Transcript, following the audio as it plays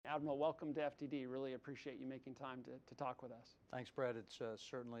Admiral, welcome to FDD. Really appreciate you making time to talk with us. Thanks, Brad. It's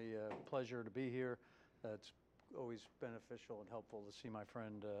certainly a pleasure to be here. It's always beneficial and helpful to see my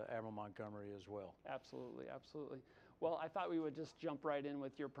friend Admiral Montgomery as well. Absolutely, absolutely. Well, I thought we would just jump right in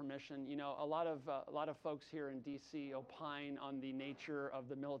with your permission. You know, a lot of folks here in D.C. opine on the nature of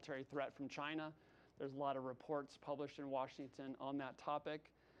the military threat from China. There's a lot of reports published in Washington on that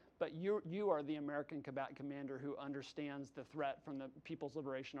topic. But you are the American combatant commander who understands the threat from the People's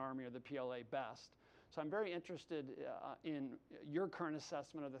Liberation Army, or the PLA, best. So I'm very interested in your current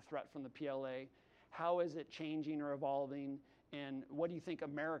assessment of the threat from the PLA. How is it changing or evolving? And what do you think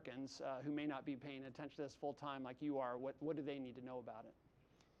Americans who may not be paying attention to this full time like you are, what do they need to know about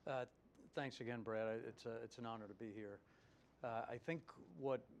it? Thanks again, Brad. It's an honor to be here. I think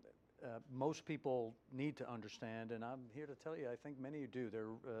what most people need to understand, and I'm here to tell you, I think many do,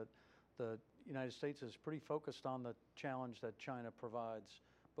 the United States is pretty focused on the challenge that China provides,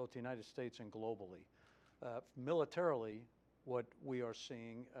 both the United States and globally. Militarily, what we are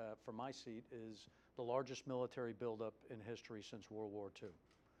seeing from my seat is the largest military buildup in history since World War II.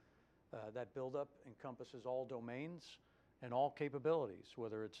 That buildup encompasses all domains and all capabilities,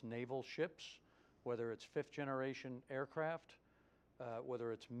 whether it's naval ships, whether it's fifth-generation aircraft,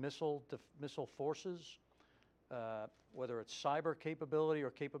 whether it's missile forces, whether it's cyber capability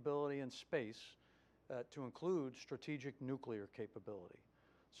or capability in space, to include strategic nuclear capability.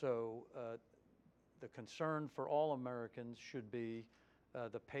 So the concern for all Americans should be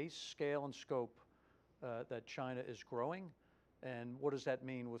the pace, scale, and scope that China is growing, and what does that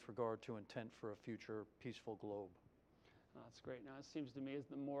mean with regard to intent for a future peaceful globe. That's great. Now, it seems to me as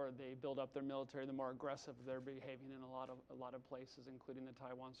the more they build up their military, the more aggressive they're behaving in a lot of places, including the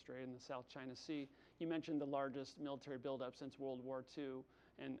Taiwan Strait and the South China Sea. You mentioned the largest military buildup since World War II,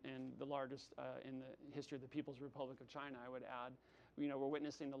 and the largest in the history of the People's Republic of China, I would add. You know, we're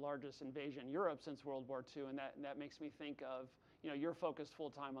witnessing the largest invasion in Europe since World War II, and that makes me think of, you know, you're focused full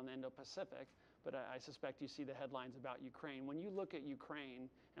time on the Indo-Pacific, but I suspect you see the headlines about Ukraine. When you look at Ukraine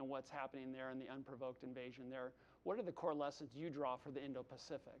and what's happening there and the unprovoked invasion there, what are the core lessons you draw for the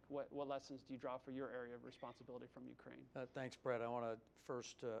Indo-Pacific? What lessons do you draw for your area of responsibility from Ukraine? Thanks, Brett. I want to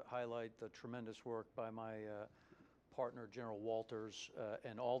first highlight the tremendous work by my partner, General Walters,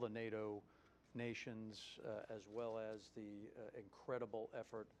 and all the NATO nations, as well as the incredible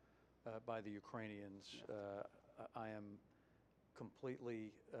effort by the Ukrainians. I am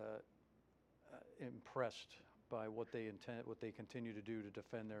completely impressed by what they continue to do to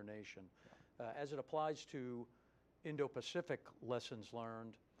defend their nation. As it applies to Indo-Pacific lessons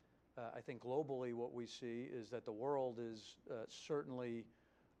learned, I think globally what we see is that the world is certainly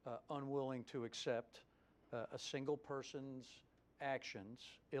unwilling to accept a single person's actions,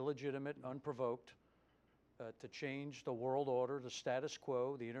 illegitimate, unprovoked, to change the world order, the status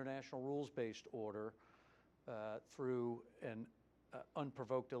quo, the international rules-based order, through an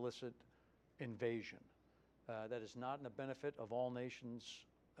unprovoked illicit invasion. That is not in the benefit of all nations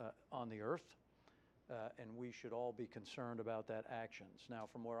on the earth, and we should all be concerned about that actions. Now,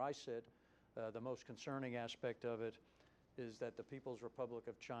 from where I sit, the most concerning aspect of it is that the People's Republic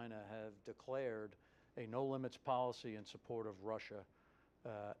of China have declared a no-limits policy in support of Russia,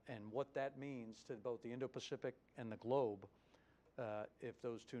 and what that means to both the Indo-Pacific and the globe if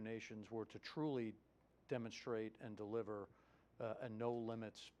those two nations were to truly demonstrate and deliver a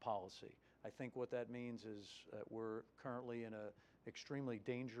no-limits policy. I think what that means is we're currently in an extremely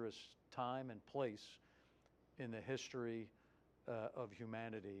dangerous time and place in the history of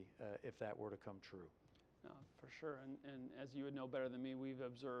humanity if that were to come true. No, for sure, and as you would know better than me, we've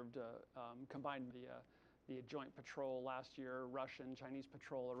observed combined the joint patrol last year, Russian, Chinese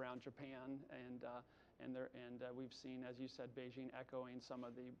patrol around Japan, and we've seen, as you said, Beijing echoing some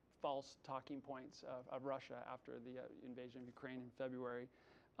of the false talking points of Russia after the invasion of Ukraine in February.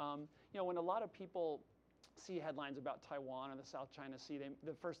 You know, when a lot of people see headlines about Taiwan or the South China Sea,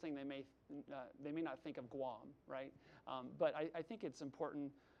 the first thing they may not think of Guam, right? But I think it's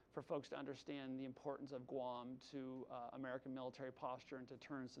important for folks to understand the importance of Guam to American military posture and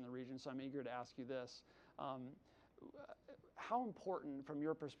deterrence in the region. So I'm eager to ask you this. How important, from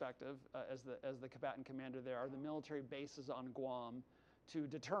your perspective, as the combatant commander there, are the military bases on Guam to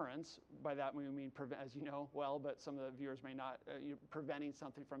deterrence? By that we mean, as you know well, but some of the viewers may not, preventing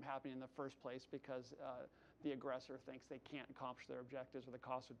something from happening in the first place because the aggressor thinks they can't accomplish their objectives or the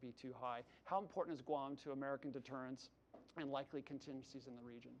cost would be too high. How important is Guam to American deterrence and likely contingencies in the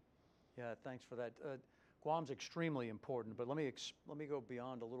region? Yeah, thanks for that. Guam's extremely important, but let me go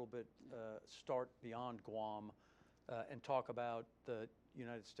beyond a little bit, start beyond Guam, and talk about the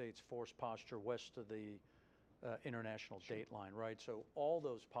United States force posture west of the international date line, right? So all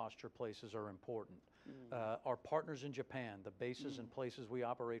those posture places are important. Our partners in Japan, the bases and places we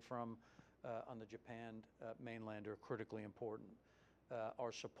operate from on the Japan mainland are critically important.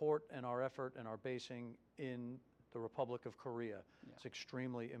 Our support and our effort and our basing in the Republic of Korea is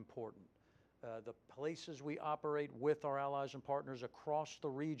extremely important. The places we operate with our allies and partners across the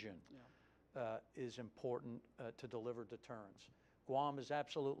region is important to deliver deterrence. Guam is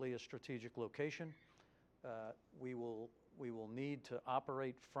absolutely a strategic location. We will need to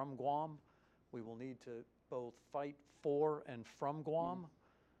operate from Guam. We will need to both fight for and from Guam,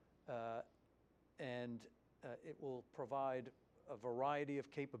 and it will provide a variety of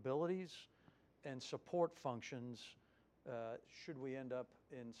capabilities and support functions should we end up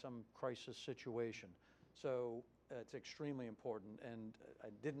in some crisis situation. So it's extremely important, and I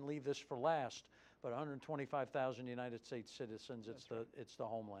didn't leave this for last, but 125,000 United States citizens, it's the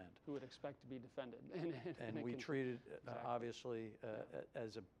homeland. Who would expect to be defended. And we treat it, obviously,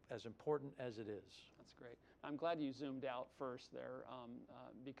 as important as it is. That's great. I'm glad you zoomed out first there,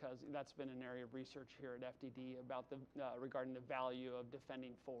 because that's been an area of research here at FDD about regarding the value of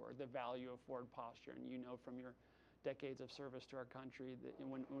defending forward, the value of forward posture. And you know from your decades of service to our country that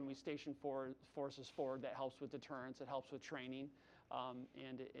when we station forces forward, that helps with deterrence, it helps with training,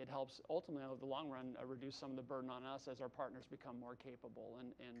 and it helps ultimately over the long run reduce some of the burden on us as our partners become more capable.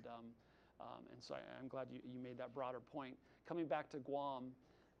 And so I'm glad you made that broader point. Coming back to Guam,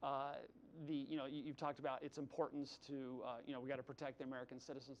 you've talked about its importance to, we got to protect the American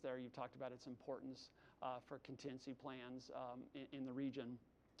citizens there. You've talked about its importance for contingency plans in the region.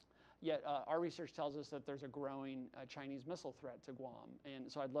 Yet our research tells us that there's a growing Chinese missile threat to Guam.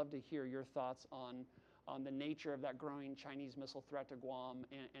 And so I'd love to hear your thoughts on the nature of that growing Chinese missile threat to Guam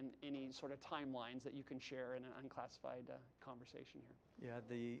and any sort of timelines that you can share in an unclassified conversation here.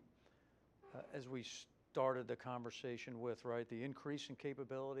 Yeah, as we started the conversation with, right, the increase in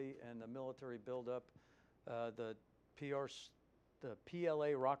capability and the military buildup, the PLA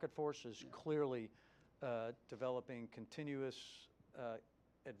rocket force is clearly developing continuous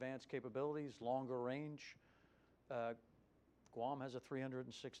advanced capabilities, longer range. Guam has a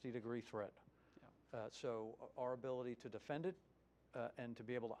 360-degree threat. So our ability to defend it and to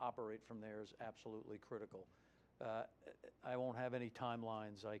be able to operate from there is absolutely critical. I won't have any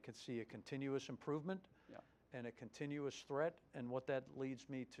timelines. I could see a continuous improvement and a continuous threat, and what that leads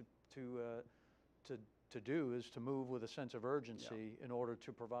me to do is to move with a sense of urgency in order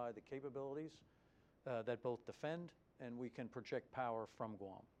to provide the capabilities that both defend and we can project power from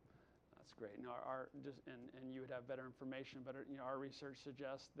Guam. That's great. Now, and you would have better information, but our research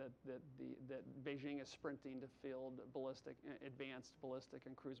suggests that Beijing is sprinting to field advanced ballistic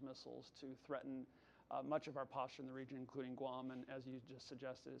and cruise missiles to threaten much of our posture in the region, including Guam. And as you just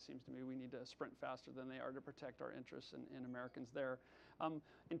suggested, it seems to me we need to sprint faster than they are to protect our interests and Americans there.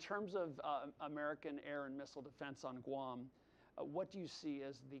 In terms of American air and missile defense on Guam, what do you see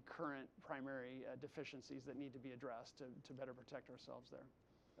as the current primary deficiencies that need to be addressed to better protect ourselves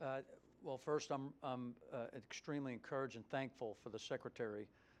there? Well, first, I'm extremely encouraged and thankful for the Secretary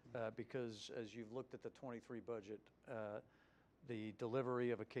because as you've looked at the 23 budget, the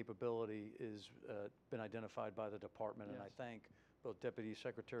delivery of a capability has been identified by the department, and I thank both Deputy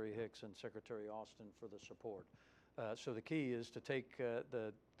Secretary Hicks and Secretary Austin for the support. So the key is to take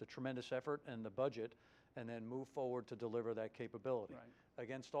the tremendous effort and the budget and then move forward to deliver that capability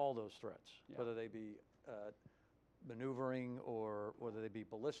against all those threats, whether they be maneuvering or whether they be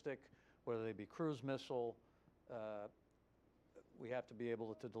ballistic, whether they be cruise missile. We have to be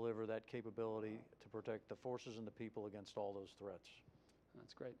able to deliver that capability to protect the forces and the people against all those threats.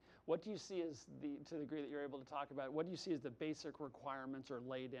 That's great. What do you see as to the degree that you're able to talk about, what do you see as the basic requirements or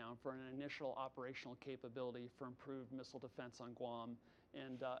laydown for an initial operational capability for improved missile defense on Guam?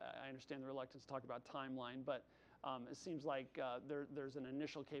 And I understand the reluctance to talk about timeline, but it seems like there's an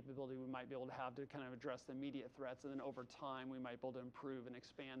initial capability we might be able to have to kind of address the immediate threats, and then over time we might be able to improve and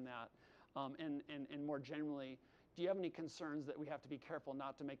expand that. And more generally, do you have any concerns that we have to be careful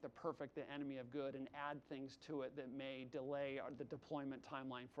not to make the perfect the enemy of good and add things to it that may delay the deployment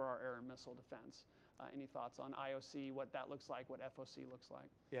timeline for our air and missile defense? Any thoughts on IOC, what that looks like, what FOC looks like?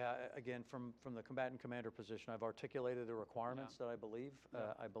 Yeah, again, from the combatant commander position, I've articulated the requirements that I believe.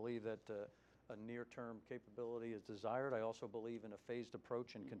 I believe that a near-term capability is desired. I also believe in a phased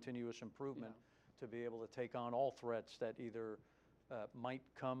approach and continuous improvement to be able to take on all threats that either might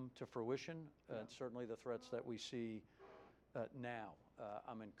come to fruition, and certainly the threats that we see now.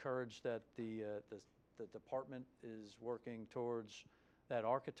 I'm encouraged that the department is working towards that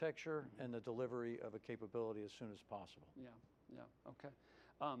architecture and the delivery of a capability as soon as possible. Yeah, okay.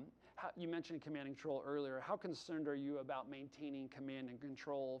 You mentioned command and control earlier. How concerned are you about maintaining command and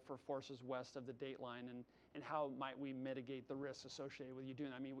control for forces west of the dateline, and how might we mitigate the risks associated with you doing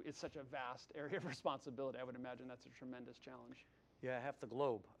that? I mean, it's such a vast area of responsibility. I would imagine that's a tremendous challenge. Yeah, half the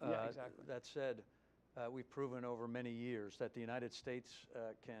globe. Yeah, exactly. That said, we've proven over many years that the United States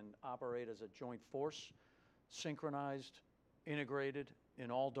can operate as a joint force, synchronized, integrated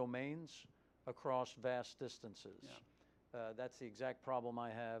in all domains across vast distances. Yeah. That's the exact problem I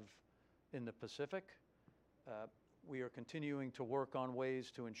have in the Pacific. We are continuing to work on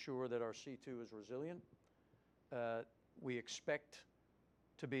ways to ensure that our C2 is resilient. We expect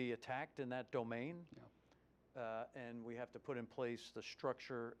to be attacked in that domain. Yeah. And we have to put in place the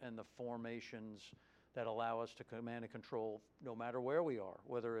structure and the formations that allow us to command and control no matter where we are,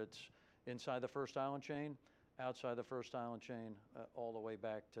 whether it's inside the first island chain, outside the first island chain, all the way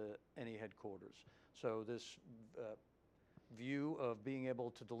back to any headquarters. So this view of being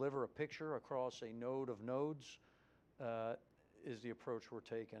able to deliver a picture across a node of nodes is the approach we're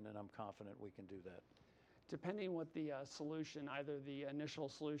taking, and I'm confident we can do that. Depending what the solution, either the initial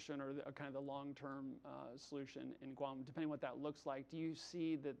solution or kind of the long-term solution in Guam, depending what that looks like, do you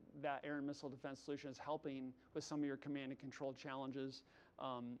see that air and missile defense solution is helping with some of your command and control challenges?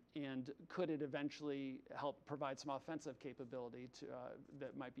 And could it eventually help provide some offensive capability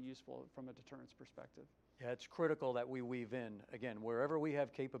that might be useful from a deterrence perspective? Yeah, it's critical that we weave in. Again, wherever we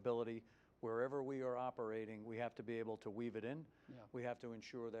have capability, wherever we are operating, we have to be able to weave it in. Yeah. We have to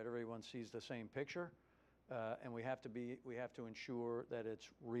ensure that everyone sees the same picture. And we have to ensure that it's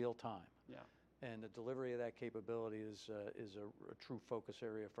real time. Yeah. And the delivery of that capability is a true focus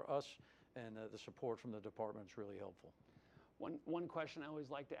area for us, and the support from the department is really helpful. One question I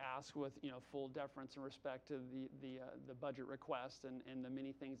always like to ask, with full deference and respect to the budget request and the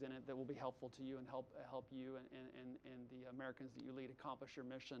many things in it that will be helpful to you and help you and the Americans that you lead accomplish your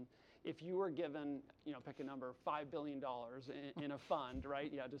mission. If you were given, pick a number, $5 billion in a fund,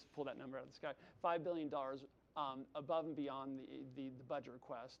 right? Yeah, just pull that number out of the sky. $5 billion above and beyond the budget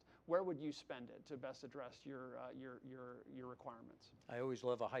request. Where would you spend it to best address your requirements? I always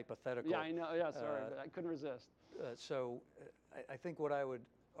love a hypothetical. Yeah, I know. Yeah, sorry, but I couldn't resist. I think what I would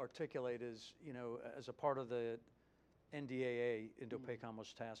articulate is, as a part of the NDAA, INDOPACOM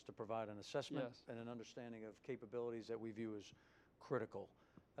was tasked to provide an assessment and an understanding of capabilities that we view as critical.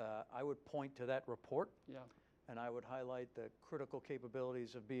 I would point to that report, and I would highlight the critical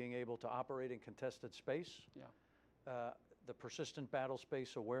capabilities of being able to operate in contested space, the persistent battle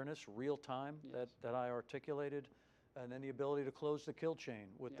space awareness, real time, that I articulated, and then the ability to close the kill chain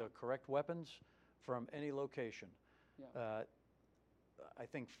with the correct weapons from any location. I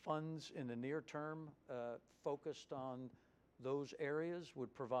think funds in the near term focused on those areas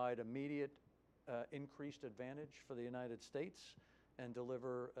would provide immediate increased advantage for the United States and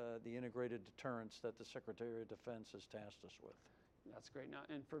deliver the integrated deterrence that the Secretary of Defense has tasked us with. That's great. Now,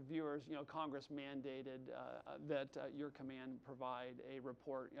 and for viewers, Congress mandated that your command provide a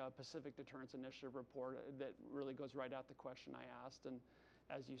report, Pacific Deterrence Initiative report, that really goes right at the question I asked. And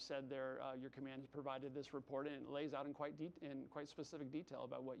as you said there, your command has provided this report, and it lays out in quite specific detail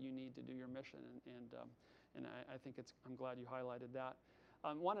about what you need to do your mission. And I think I'm glad you highlighted that.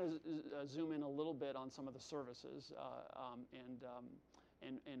 I want to zoom in a little bit on some of the services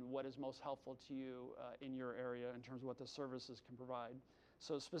and what is most helpful to you in your area in terms of what the services can provide.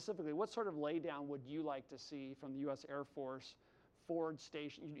 So specifically, what sort of laydown would you like to see from the U.S. Air Force forward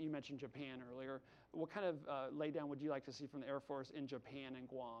station? You mentioned Japan earlier. What kind of laydown would you like to see from the Air Force in Japan and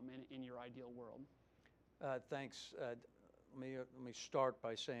Guam in your ideal world? Thanks. Let me start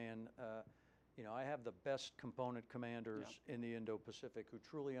by saying, I have the best component commanders in the Indo-Pacific who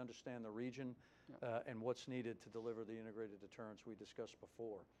truly understand the region and what's needed to deliver the integrated deterrence we discussed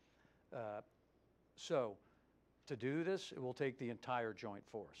before. So to do this, it will take the entire joint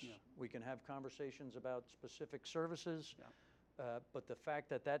force. We can have conversations about specific services, but the fact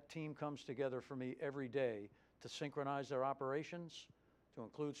that team comes together for me every day to synchronize their operations, to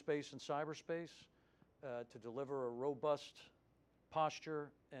include space and cyberspace, to deliver a robust posture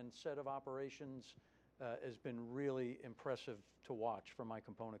and set of operations has been really impressive to watch from my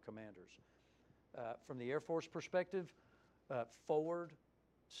component commanders. From the Air Force perspective, forward,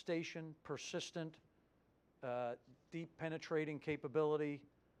 station, persistent, deep penetrating capability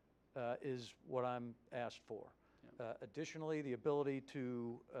is what I'm asked for. Additionally, the ability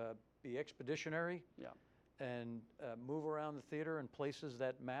to be expeditionary and move around the theater in places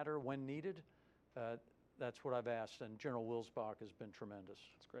that matter when needed. that's what I've asked, and General Wilsbach has been tremendous.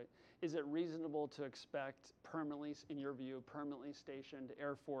 That's great. Is it reasonable to expect permanently, in your view, permanently stationed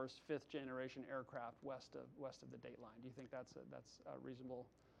Air Force 5th generation aircraft west of the date line? Do you think that's reasonable?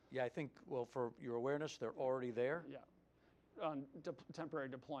 Yeah, I think, well, for your awareness, they're already there. Yeah. On temporary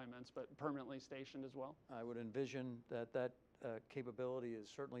deployments, but permanently stationed as well? I would envision that capability is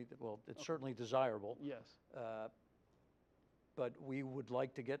certainly, well, it's certainly desirable. Yes. But we would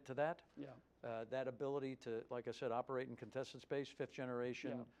like to get to that. Yeah. That ability to, like I said, operate in contested space, 5th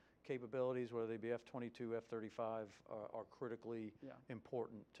generation capabilities, whether they be F-22, F-35, are critically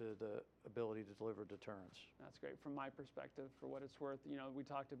important to the ability to deliver deterrence. That's great. From my perspective, for what it's worth, we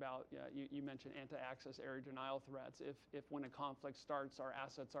talked about, you mentioned anti-access area denial threats. If when a conflict starts, our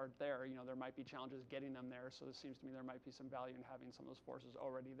assets aren't there, there might be challenges getting them there. So it seems to me there might be some value in having some of those forces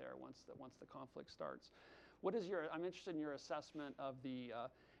already there once the conflict starts. I'm interested in your assessment of the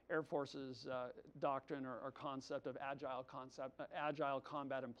Air Force's doctrine or concept of agile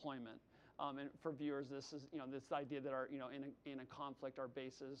combat employment. And for viewers, this is this idea that in a conflict our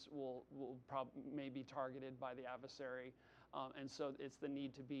bases may be targeted by the adversary, and so it's the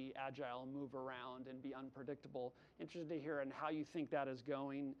need to be agile, move around, and be unpredictable. Interested to hear how you think that is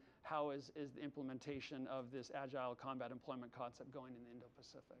going. How is the implementation of this agile combat employment concept going in the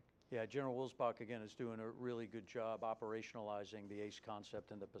Indo-Pacific? Yeah, General Wilsbach, again, is doing a really good job operationalizing the ACE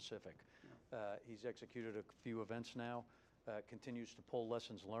concept in the Pacific. Yeah. He's executed a few events now, continues to pull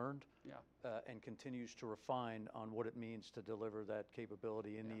lessons learned, and continues to refine on what it means to deliver that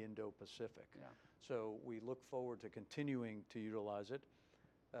capability in the Indo-Pacific. Yeah. So we look forward to continuing to utilize it.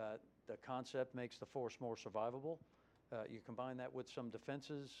 The concept makes the force more survivable. You combine that with some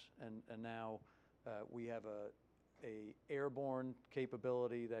defenses, and now we have a airborne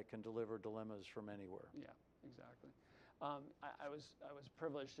capability that can deliver dilemmas from anywhere. Yeah, exactly. I was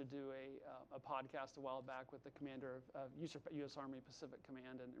privileged to do a podcast a while back with the commander of U.S. Army Pacific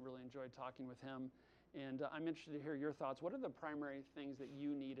Command, and really enjoyed talking with him. And I'm interested to hear your thoughts. What are the primary things that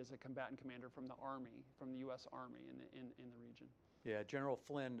you need as a combatant commander from the Army, from the U.S. Army in the region? Yeah, General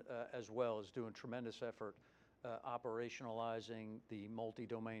Flynn as well is doing tremendous effort operationalizing the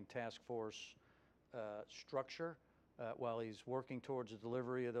multi-domain task force structure. While he's working towards the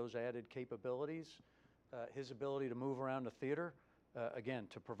delivery of those added capabilities, his ability to move around the theater, again,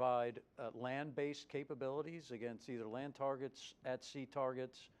 to provide land-based capabilities against either land targets, at-sea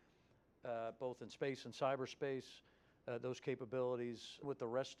targets, both in space and cyberspace, those capabilities with the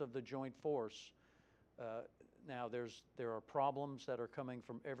rest of the joint force. Now, there are problems that are coming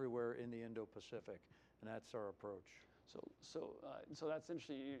from everywhere in the Indo-Pacific, and that's our approach. So that's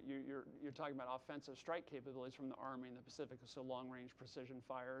interesting. You're talking about offensive strike capabilities from the Army in the Pacific, so long-range precision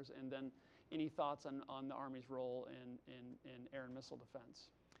fires. And then, any thoughts on the Army's role in air and missile defense?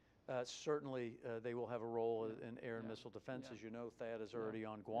 Certainly, they will have a role in air and missile defense. As you know, THAAD is already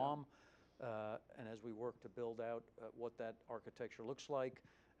on Guam, and as we work to build out what that architecture looks like,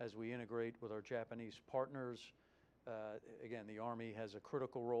 as we integrate with our Japanese partners. Again, the Army has a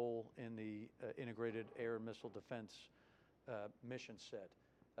critical role in the integrated air and missile defense mission set.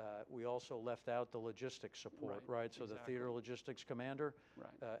 We also left out the logistics support, right? So the theater logistics commander,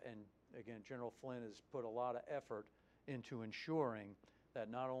 and again, General Flynn has put a lot of effort into ensuring that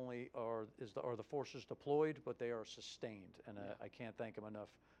not only are the forces deployed, but they are sustained. And I can't thank him enough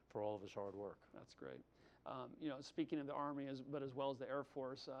for all of his hard work. That's great. Speaking of the Army, but as well as the Air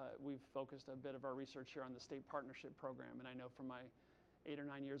Force, we've focused a bit of our research here on the state partnership program. And I know from my 8 or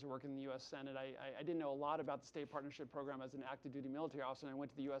 9 years of working in the U.S. Senate, I didn't know a lot about the state partnership program as an active duty military officer. And I went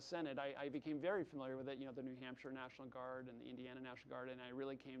to the U.S. Senate. I became very familiar with it, the New Hampshire National Guard and the Indiana National Guard. And I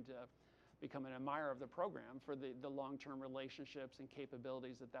really came to become an admirer of the program for the long-term relationships and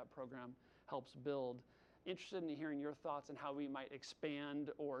capabilities that program helps build. Interested in hearing your thoughts on how we might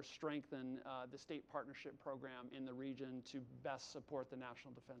expand or strengthen the state partnership program in the region to best support the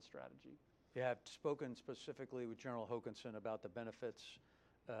national defense strategy. Yeah, I've spoken specifically with General Hokanson about the benefits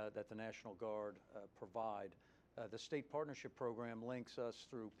that the National Guard provide. The state partnership program links us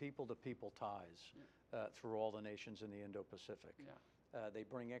through people-to-people ties through all the nations in the Indo-Pacific. Yeah. They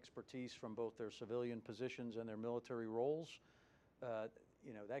bring expertise from both their civilian positions and their military roles.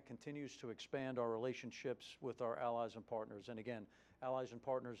 That continues to expand our relationships with our allies and partners. And again, allies and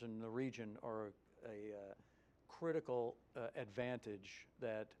partners in the region are a critical advantage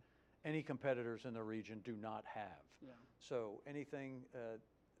that any competitors in the region do not have. Yeah. So anything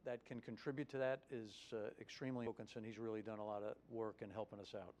that can contribute to that is extremely Hokanson. He's really done a lot of work in helping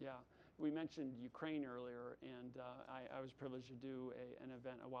us out. Yeah. we mentioned Ukraine earlier, and I was privileged to do an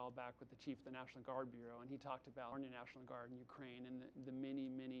event a while back with the chief of the National Guard Bureau, and he talked about the National Guard in Ukraine and the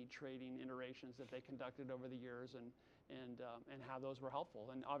many training iterations that they conducted over the years, and how those were helpful.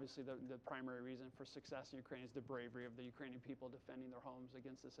 And obviously the primary reason for success in Ukraine is the bravery of the Ukrainian people defending their homes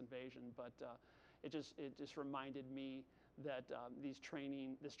against this invasion. But it just reminded me that this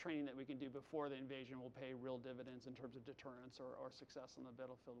training that we can do before the invasion will pay real dividends in terms of deterrence or success on the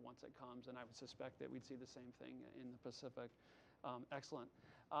battlefield once it comes. And I would suspect that we'd see the same thing in the Pacific. Excellent.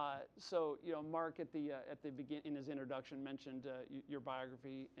 So, Mark at the beginning in his introduction mentioned your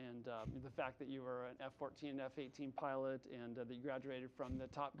biography and the fact that you were an F-14 and F-18 pilot, and that you graduated from the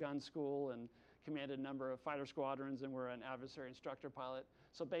Top Gun school and commanded a number of fighter squadrons and were an adversary instructor pilot.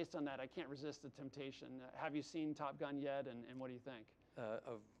 So based on that, I can't resist the temptation. Have you seen Top Gun yet, and what do you think?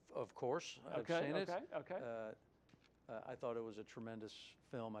 Of course, I've seen it. Okay. I thought it was a tremendous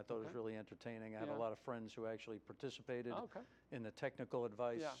film. I thought it was really entertaining. I have a lot of friends who actually participated in the technical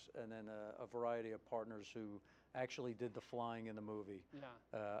advice, and then a variety of partners who actually did the flying in the movie.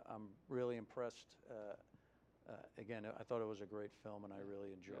 I'm really impressed. Again, I thought it was a great film, and I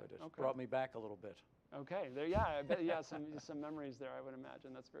really enjoyed it. Brought me back a little bit. Okay, there, I bet some memories there, I would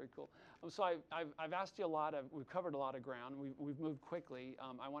imagine. That's very cool. So I've asked you we've covered a lot of ground. We've moved quickly.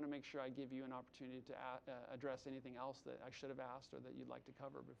 I want to make sure I give you an opportunity to address anything else that I should have asked or that you'd like to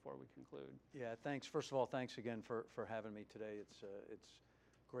cover before we conclude. Yeah, thanks. First of all, thanks again for having me today. It's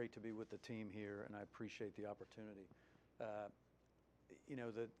great to be with the team here, and I appreciate the opportunity.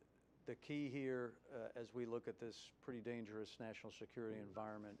 The key here, as we look at this pretty dangerous national security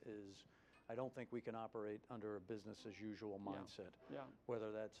environment, is I don't think we can operate under a business as usual mindset.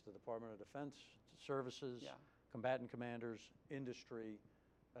 Whether that's the Department of Defense, services, combatant commanders, industry,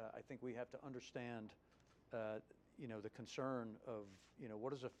 I think we have to understand, the concern of,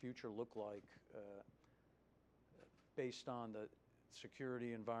 what does a future look like based on the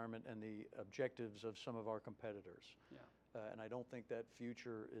security environment and the objectives of some of our competitors. And I don't think that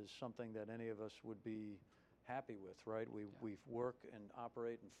future is something that any of us would be happy with, right? We work and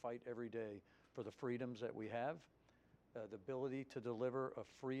operate and fight every day for the freedoms that we have. The ability to deliver a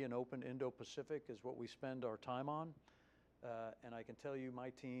free and open Indo-Pacific is what we spend our time on. And I can tell you my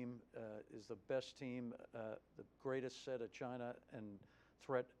team is the best team, the greatest set of China and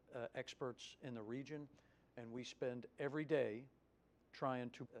threat experts in the region. And we spend every day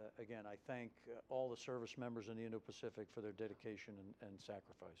trying to, again, I thank all the service members in the Indo-Pacific for their dedication and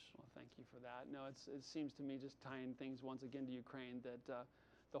sacrifice. Well, thank you for that. No, it seems to me, just tying things once again to Ukraine, that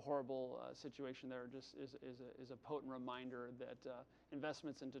the horrible situation there just is a potent reminder that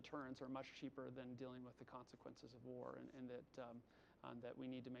investments in deterrence are much cheaper than dealing with the consequences of war, and that we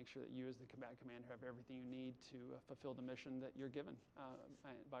need to make sure that you as the combatant commander have everything you need to fulfill the mission that you're given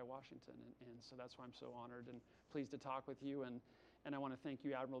by Washington. And so that's why I'm so honored and pleased to talk with you. And I want to thank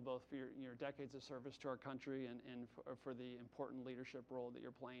you, Admiral, both for your decades of service to our country and for the important leadership role that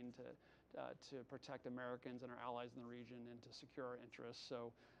you're playing to protect Americans and our allies in the region and to secure our interests.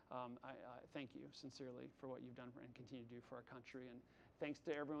 So I thank you sincerely for what you've done and continue to do for our country. And thanks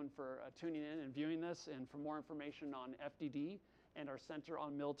to everyone for tuning in and viewing this. And for more information on FDD and our Center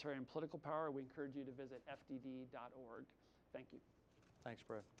on Military and Political Power, we encourage you to visit fdd.org. Thank you. Thanks,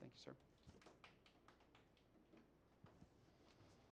 Brad. Thank you, sir.